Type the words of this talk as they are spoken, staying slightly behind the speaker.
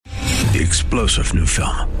The explosive new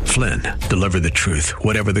film, Flynn, Deliver the Truth,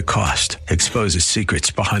 Whatever the Cost, exposes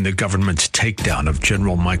secrets behind the government's takedown of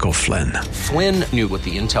General Michael Flynn. Flynn knew what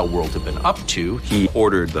the intel world had been up to. He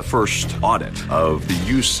ordered the first audit of the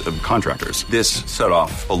use of contractors. This set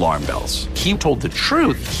off alarm bells. He told the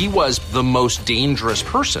truth. He was the most dangerous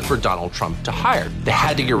person for Donald Trump to hire. They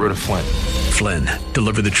had to get rid of Flynn. Flynn,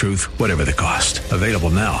 Deliver the Truth, Whatever the Cost. Available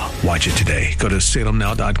now. Watch it today. Go to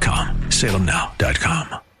salemnow.com.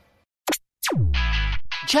 salemnow.com.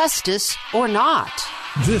 Justice or not?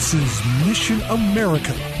 This is Mission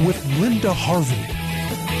America with Linda Harvey.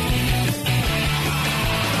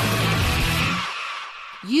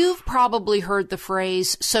 You've probably heard the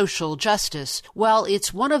phrase social justice. Well,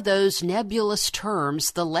 it's one of those nebulous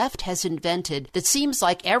terms the left has invented that seems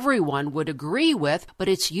like everyone would agree with, but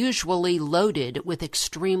it's usually loaded with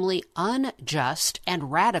extremely unjust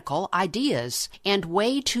and radical ideas. And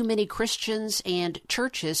way too many Christians and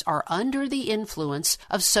churches are under the influence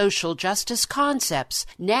of social justice concepts.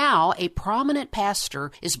 Now, a prominent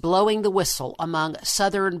pastor is blowing the whistle among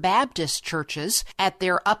Southern Baptist churches at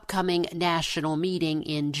their upcoming national meeting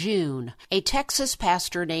in June. A Texas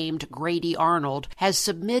pastor named Grady Arnold has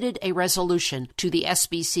submitted a resolution to the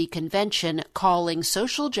SBC convention calling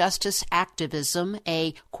social justice activism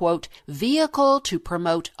a, quote, vehicle to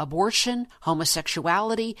promote abortion,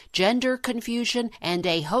 homosexuality, gender confusion, and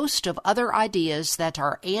a host of other ideas that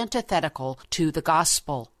are antithetical to the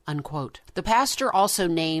gospel, unquote. The pastor also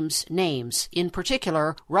names names, in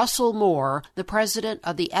particular Russell Moore, the president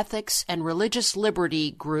of the Ethics and Religious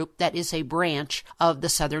Liberty group that is a branch of the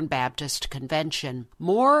Southern Baptist Convention.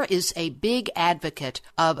 Moore is a big advocate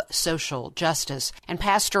of social justice, and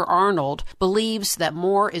Pastor Arnold believes that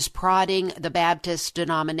Moore is prodding the Baptist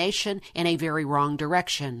denomination in a very wrong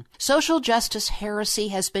direction. Social justice heresy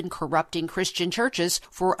has been corrupting Christian churches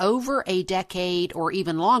for over a decade or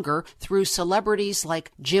even longer through celebrities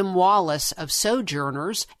like Jim Wallace of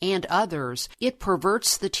Sojourners and others. It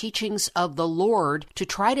perverts the teachings of the Lord to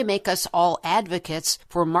try to make us all advocates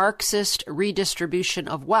for Marxist redistribution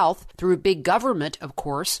of wealth through big government, of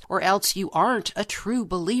course, or else you aren't a true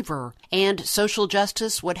believer. And social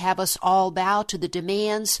justice would have us all bow to the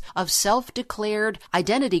demands of self-declared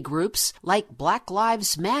identity groups like Black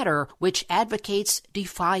Lives Matter, which advocates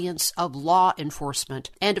defiance of law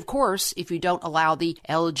enforcement. And of course, if you don't allow the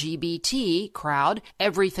LGBT crowd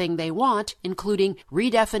everything they want, including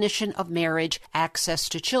redefinition of marriage, access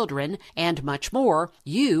to children, and much more,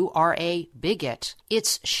 you are a bigot.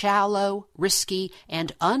 It's shallow, risky,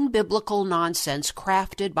 and unbiblical nonsense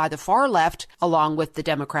crafted by the far left, along with the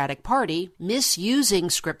Democratic Party, misusing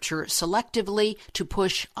Scripture selectively to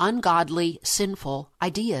push ungodly, sinful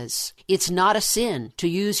ideas. It's not a sin to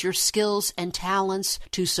use your skills and talents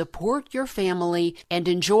to support your family and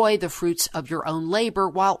enjoy the fruits of your own labor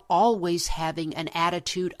while always having an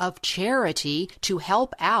attitude of charity to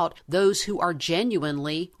help out those who are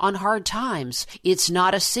genuinely on hard times. It's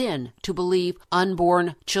not a sin to believe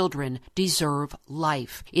unborn children deserve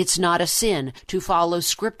life. It's not a sin to follow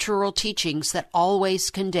scriptural teachings that always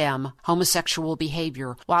condemn homosexual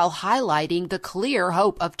behavior while highlighting the clear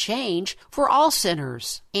hope of change for all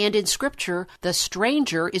sinners. And in Scripture, the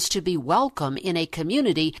stranger is to be welcome in a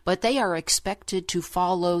community, but they are expected to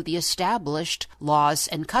follow the established laws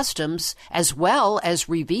and customs as well as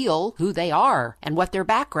reveal who they are and what their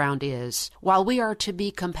background is. While we are to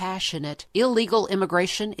be compassionate, illegal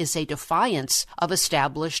immigration is a defiance of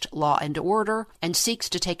established law and order and seeks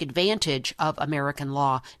to take advantage of American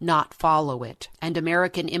law, not follow it. And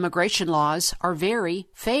American immigration laws are very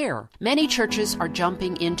fair. Many churches are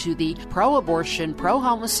jumping into the pro-abortion,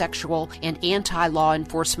 pro-homosexual, and anti-law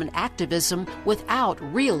enforcement activism without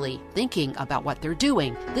really thinking about what they're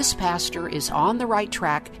doing. This pastor is on the right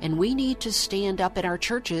track, and we need to stand up in our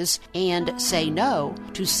churches and say no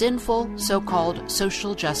to sinful so-called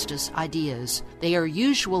social justice ideas. They are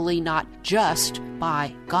usually not just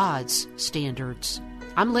by God's standards.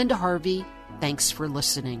 I'm Linda Harvey. Thanks for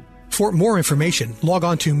listening. For more information, log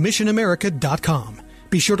on to missionamerica.com.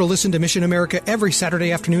 Be sure to listen to Mission America every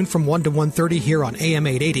Saturday afternoon from 1 to 1:30 here on AM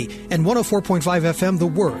 880 and 104.5 FM The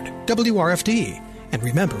Word, WRFD. And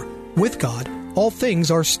remember, with God, all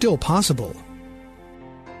things are still possible.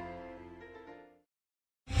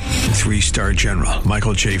 3-star General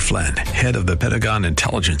Michael J. Flynn, head of the Pentagon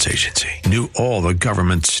Intelligence Agency, knew all the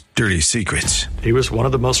government's dirty secrets. He was one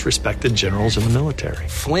of the most respected generals in the military.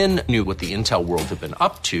 Flynn knew what the intel world had been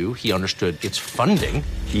up to. He understood its funding.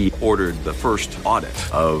 He ordered the first audit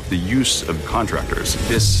of the use of contractors.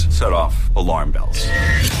 This set off alarm bells.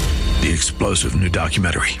 The explosive new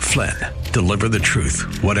documentary, Flynn, deliver the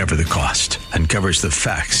truth, whatever the cost, uncovers the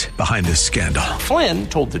facts behind this scandal. Flynn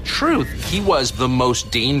told the truth. He was the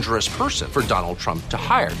most dangerous person for Donald Trump to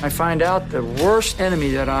hire. I find out the worst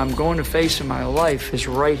enemy that I'm going to face in my life is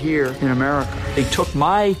right here in America. They took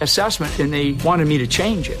my assessment and they wanted me to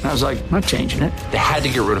change it. And I was like, I'm not changing it. They had to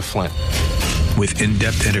get rid of Flynn. With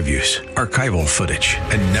in-depth interviews, archival footage,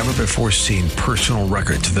 and never-before-seen personal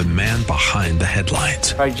records of the man behind the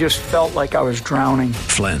headlines. I just felt like I was drowning.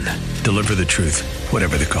 Flynn, deliver the truth,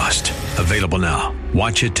 whatever the cost. Available now.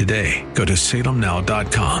 Watch it today. Go to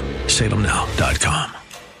salemnow.com. salemnow.com.